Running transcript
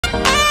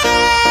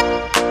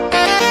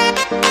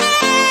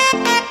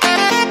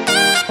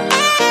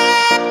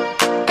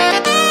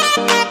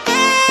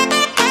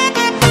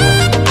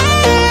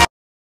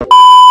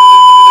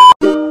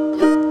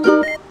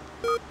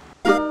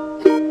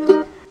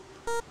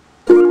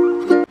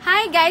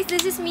guys,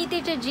 this is me,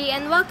 Teacher G,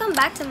 and welcome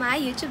back to my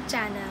YouTube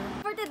channel.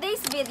 For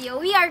today's video,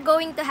 we are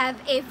going to have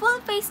a full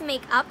face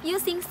makeup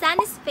using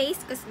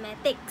SUNNIESFACE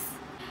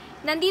Cosmetics.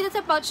 Nandito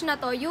sa pouch na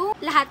to yung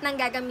lahat ng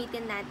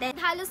gagamitin natin.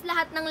 Halos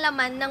lahat ng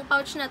laman ng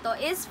pouch na to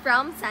is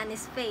from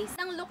SUNNIESFACE.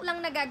 Ang look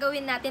lang na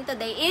gagawin natin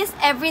today is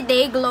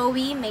everyday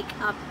glowy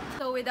makeup.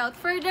 So without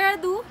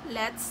further ado,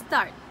 let's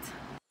start!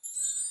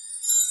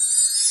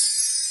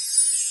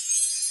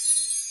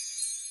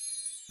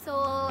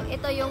 So,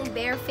 ito yung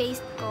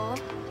bare-faced ko.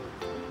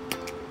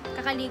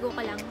 Kakaligo ko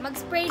lang.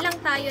 Mag-spray lang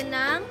tayo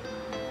ng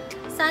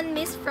Sun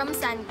Mist from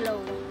Sunglow.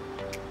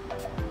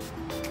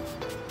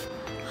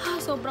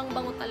 Sobrang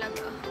bango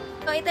talaga.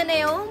 So, ito na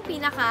yung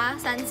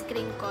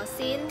pinaka-sunscreen ko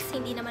since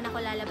hindi naman ako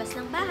lalabas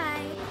ng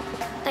bahay.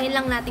 Tayin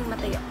lang nating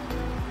matuyo.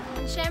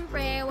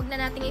 Siyempre, wag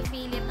na nating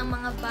i-fill it ng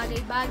mga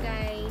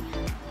bagay-bagay.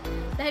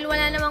 Dahil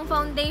wala namang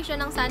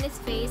foundation ng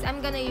SUNNIESFACE, I'm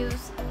gonna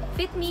use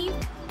Fit Me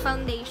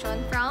Foundation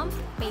from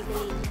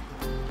Maybelline.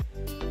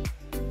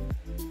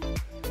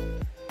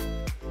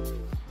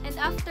 And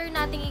after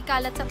nating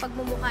ikalat sa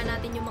pagmumukha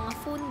natin yung mga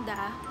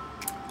funda,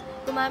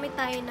 gumamit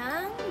tayo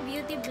ng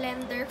beauty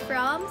blender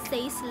from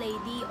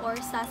Sacelady or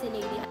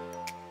Sacelady.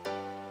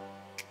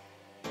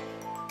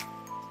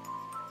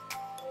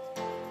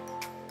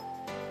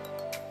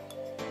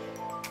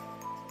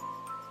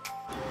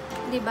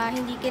 Diba,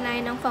 hindi kinaya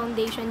ng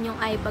foundation yung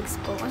eye bags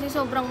ko kasi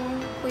sobrang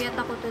puyat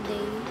ako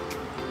today.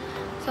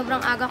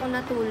 Sobrang aga ko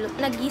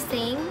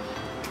nagising,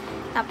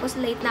 tapos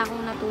late na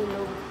akong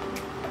natulog.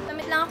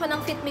 Gamit lang ako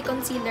ng Fit Me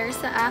Concealer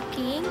sa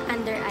aking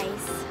under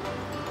eyes.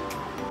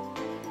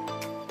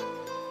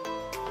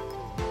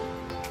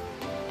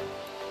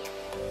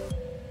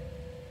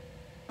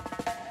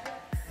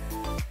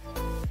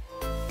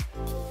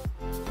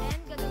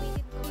 And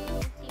gagamitin ko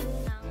yung tip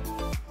ng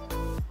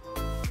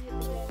beauty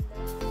blender.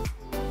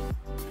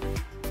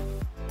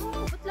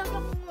 Ba't lang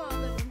ako mga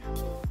ganun?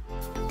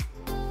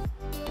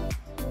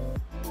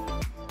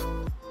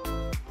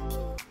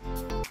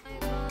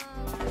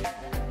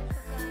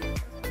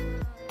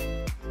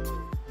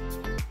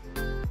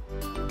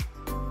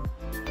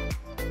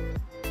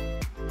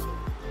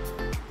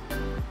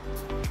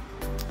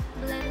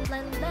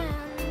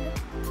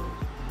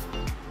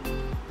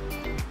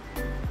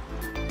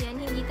 Yan,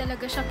 hindi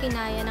talaga siya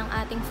kinaya ng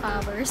ating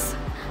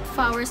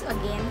flowers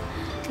again,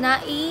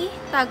 na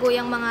itago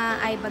yung mga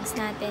eye bags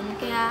natin.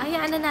 Kaya,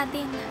 hayaan na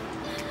natin.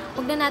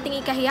 Huwag na nating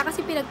ikahiya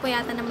kasi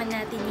pinagpuyatan naman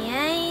natin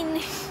yan.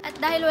 At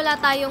dahil wala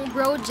tayong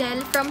brow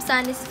gel from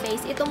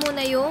SUNNIESFACE, ito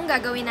muna yung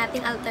gagawin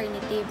natin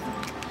alternative.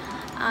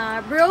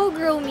 Brow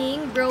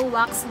Grooming Brow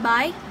Wax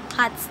by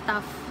Hot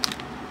Stuff.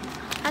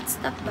 Hot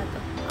Stuff ba to?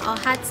 Oh,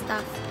 Hot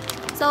Stuff.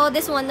 So,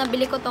 this one,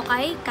 nabili ko to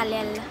kay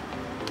Kalel.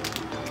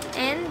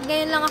 And,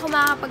 ngayon lang ako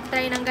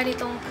makakapag-try ng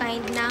ganitong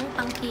kind ng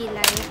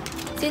tangkilay.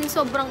 Since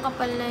sobrang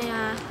kapal na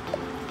niya,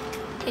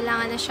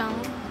 kailangan na siyang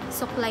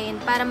suklayin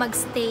para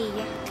mag-stay.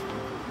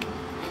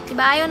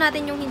 Diba, ayaw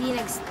natin yung hindi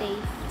nag-stay.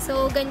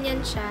 So,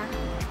 ganyan siya.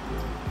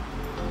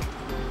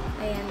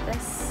 Ayan,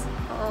 tas,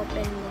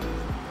 o-open mo.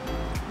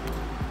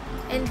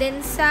 And then,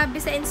 sabi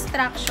sa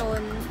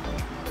instruction,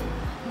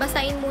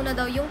 basahin muna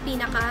daw yung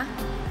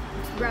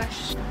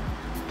pinaka-brush.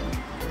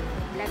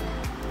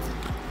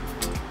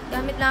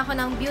 Gamit lang ako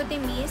ng beauty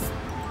mist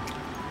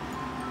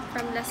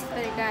from Las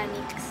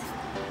Organics.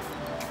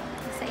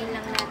 Basahin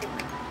lang natin.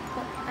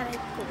 Aray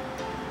ko.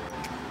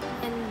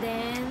 And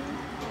then,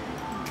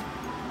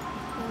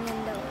 ganyan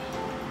daw.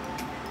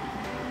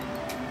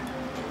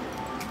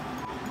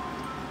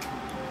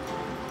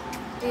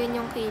 Yun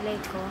yung kilay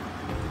ko.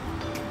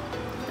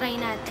 Try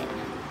natin.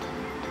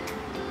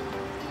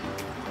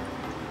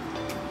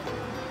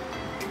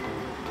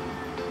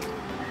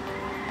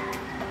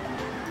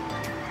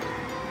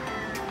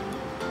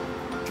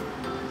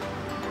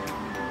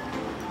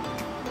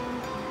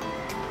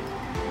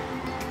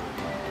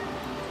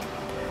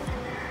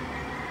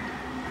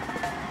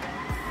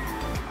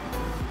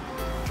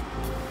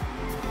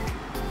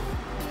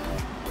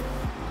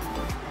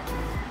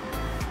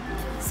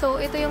 So,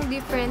 ito yung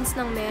difference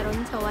ng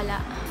meron sa wala.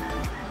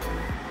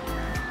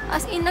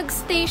 As in,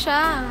 nag-stay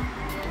siya.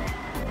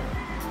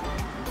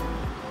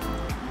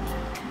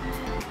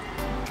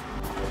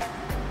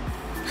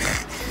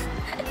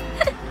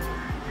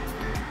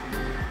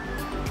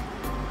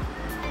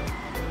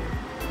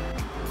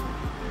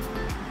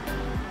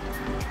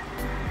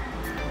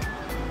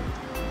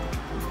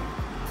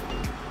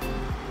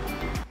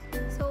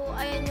 So,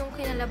 ayan yung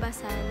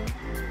kinalabasan.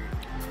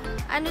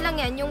 Ano lang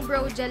yan? Yung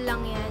brow gel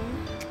lang yan.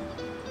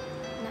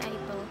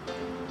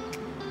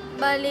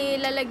 Bali,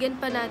 lalagyan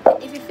pa natin,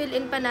 i-fill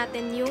in pa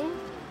natin yung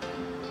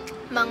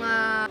mga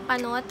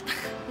panot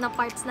na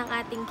parts ng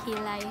ating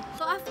kilay.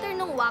 So, after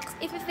nung wax,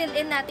 i-fill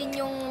in natin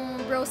yung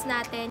brows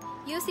natin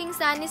using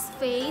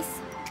SUNNIESFACE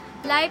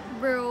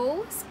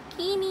Lifebrow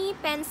Skinny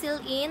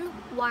Pencil in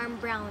Warm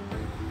Brown.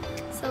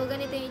 So,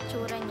 ganito yung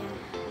itsura niya.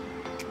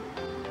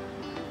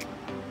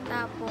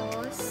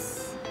 Tapos,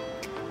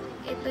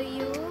 ito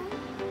yung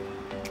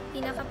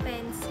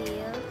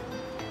pinaka-pencil.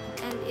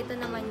 And ito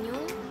naman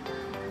yung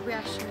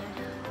brush niya.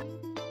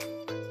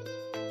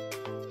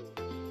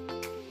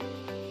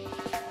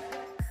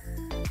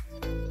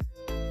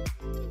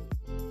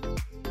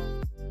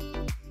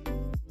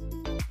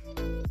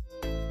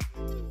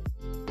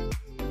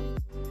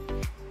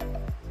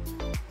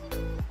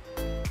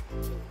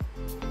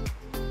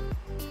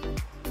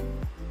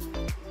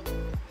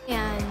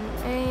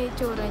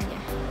 itsura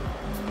niya.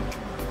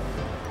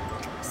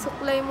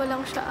 Suklay mo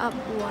lang siya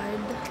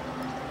upward.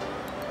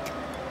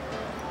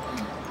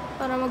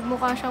 Para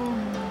magmukha siyang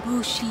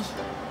bushy.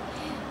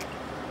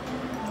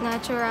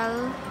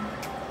 Natural.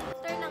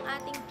 After ng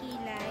ating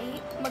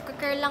kilay,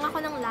 magka-curl lang ako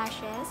ng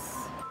lashes.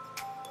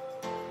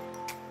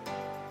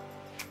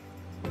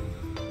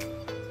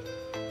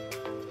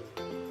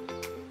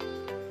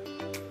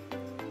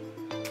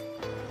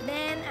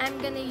 Then, I'm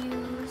gonna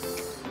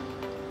use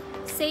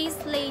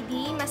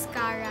Sacelady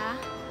mascara.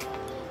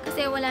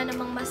 Kasi wala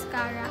namang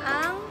mascara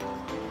ang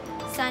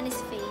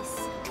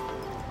SUNNIESFACE.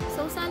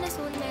 So, sana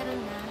soon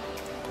meron na.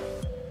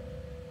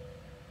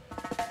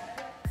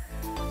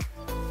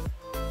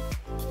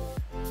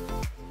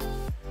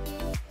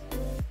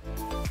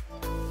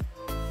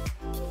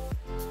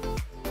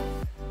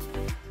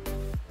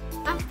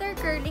 After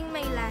curling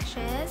my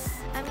lashes,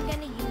 I'm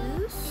gonna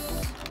use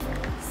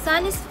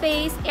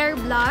SUNNIESFACE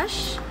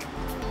Airblush.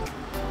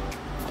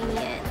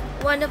 Ayan.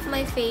 One of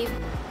my fave.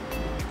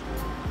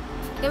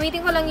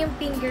 Gamitin ko lang yung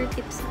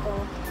fingertips ko.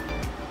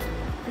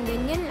 And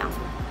then, yun lang.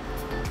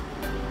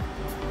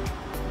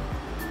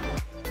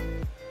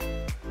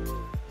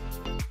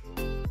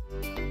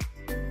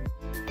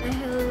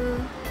 Dahil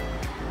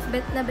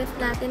bet na bet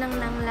natin ang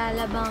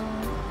nanglalabang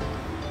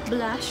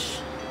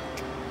blush.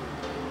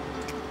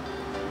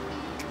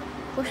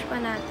 Push pa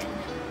natin.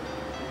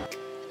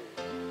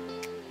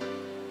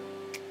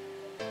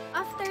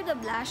 After the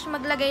blush,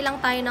 maglagay lang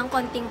tayo ng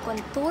konting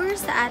contour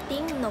sa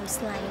ating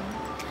nose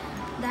line.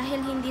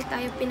 Dahil hindi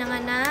tayo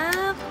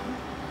pinanganak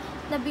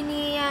na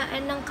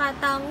biniyayaan ng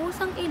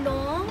katangusang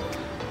ilong,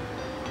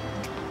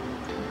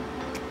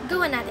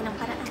 gawa natin ang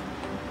paraan.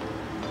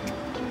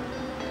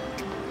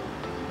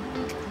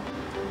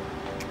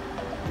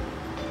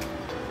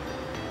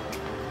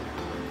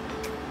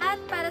 At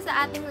para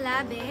sa ating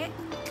labi,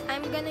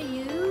 I'm gonna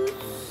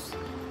use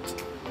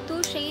 2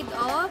 shades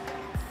of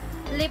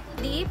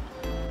Lipdip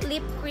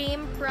lip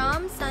cream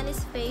from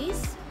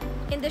SUNNIESFACE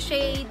in the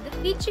shade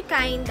Peachy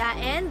Kinda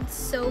and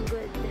So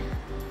Good.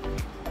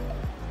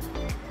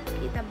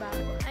 Kita ba?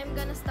 I'm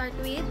gonna start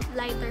with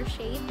lighter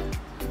shade,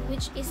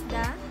 which is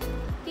the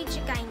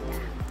Peachy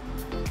Kinda.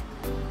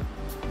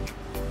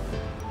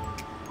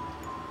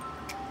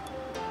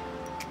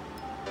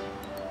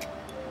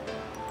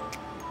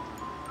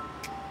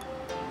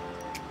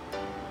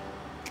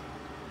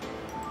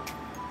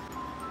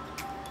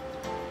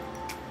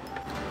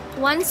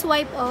 One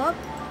swipe of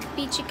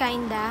Peachy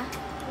Kinda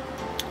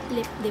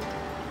lip dip.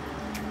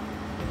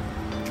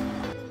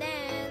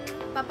 Then,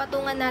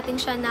 papatungan natin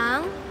siya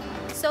ng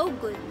So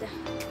Good.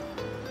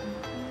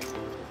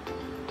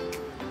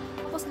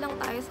 Focus lang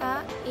tayo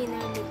sa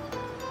inner lip.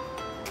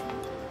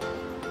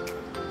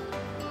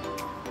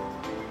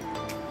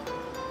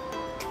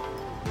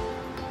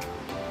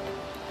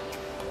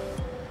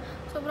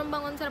 Sobrang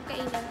bangon, sarap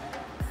kainin.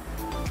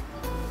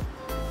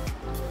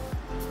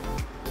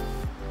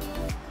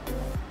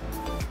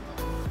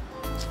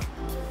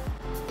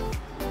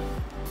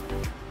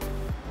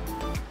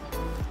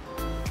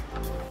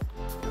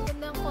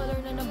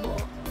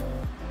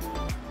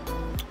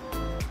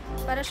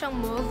 Para siyang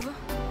mauve.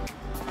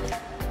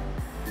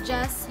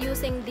 Just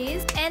using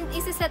this. And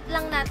isiset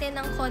lang natin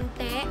ng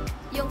konti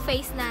yung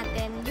face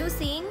natin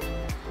using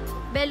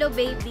Bello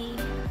Baby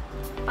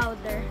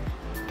powder.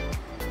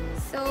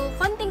 So,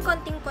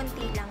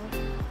 konting-konti lang.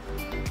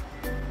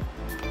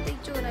 Ito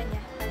yung tsura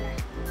niya pala.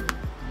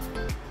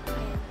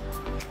 Ayan.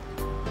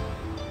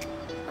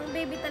 Pang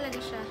baby talaga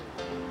siya.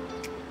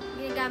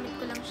 Ginagamit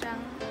ko lang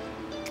siyang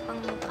pang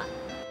mukha.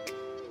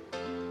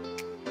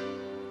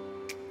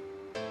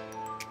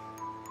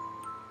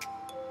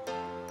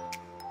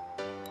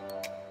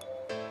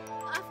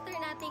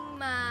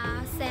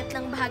 Ma-set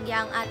ng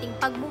bahagya ang ating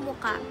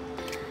pagmumuka,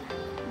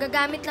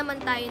 gagamit naman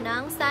tayo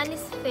ng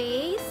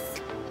SUNNIESFACE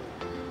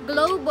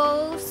Glow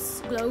Boss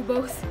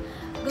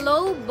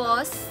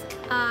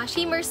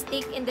Shimmer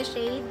Stick in the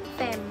shade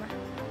Femme.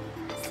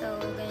 So,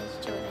 ganyan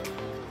yung tsura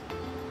niya.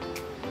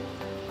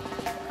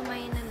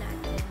 Kamayin na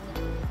natin.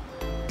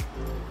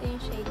 Ito yung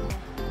shade niya.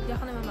 Di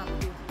ako na mamap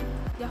you.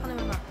 Di ako na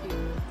mamap you.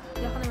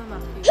 Di ako na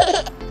mamap you.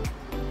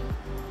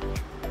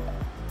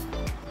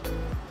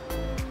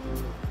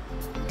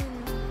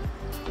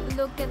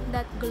 Look at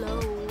that glow.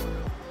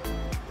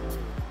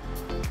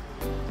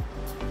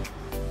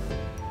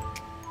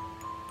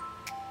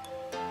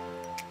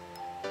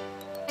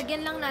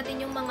 Lagyan lang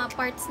natin yung mga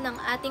parts ng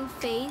ating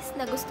face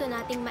na gusto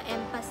nating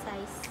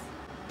ma-emphasize.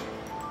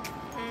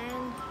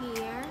 And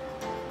here.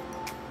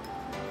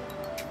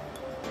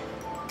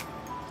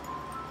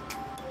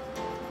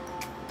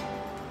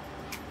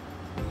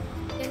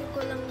 Yan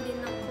ko lang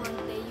din ng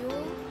konti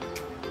yung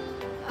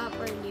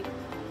upper lip.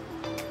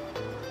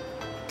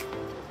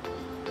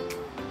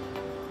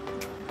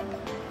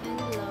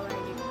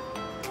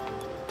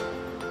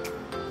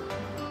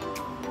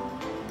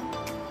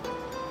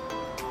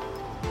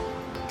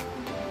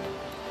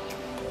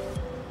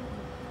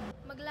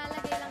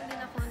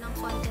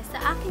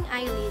 Aking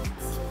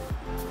eyelids.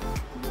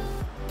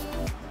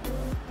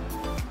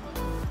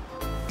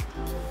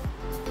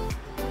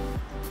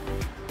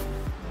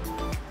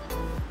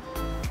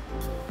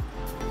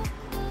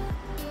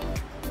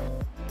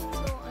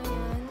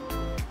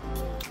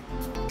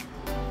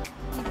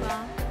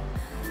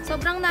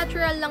 Sobrang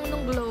natural lang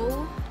nung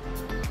glow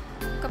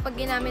kapag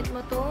ginamit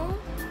mo tong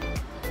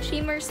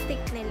shimmer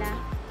stick nila.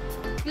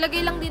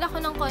 Ilagay lang din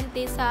ako ng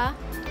konti sa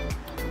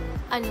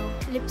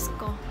lips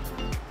ko.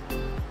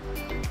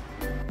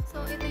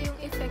 So, ito yung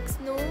effects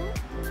nung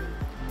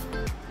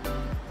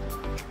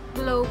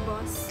Glow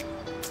Boss.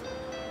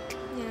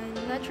 Yan,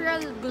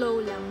 natural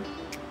glow lang.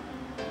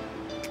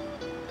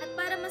 At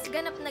para mas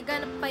ganap na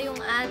ganap pa yung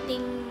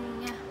ating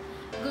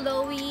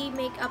glowy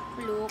makeup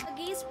look,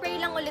 nag-i-spray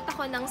lang ulit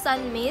ako ng sun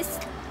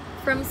mist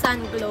from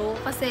Sunglow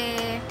kasi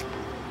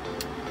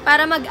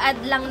para mag-add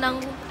lang ng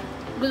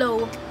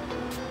glow.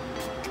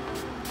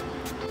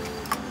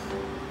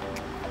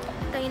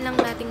 Tayin lang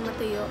nating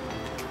matuyo.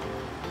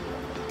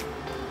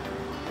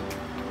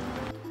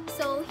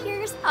 So,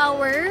 here's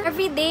our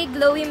everyday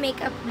glowy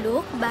makeup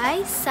look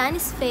by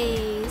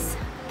SUNNIESFACE.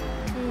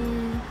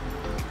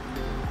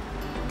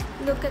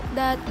 Look at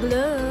that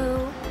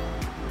glow!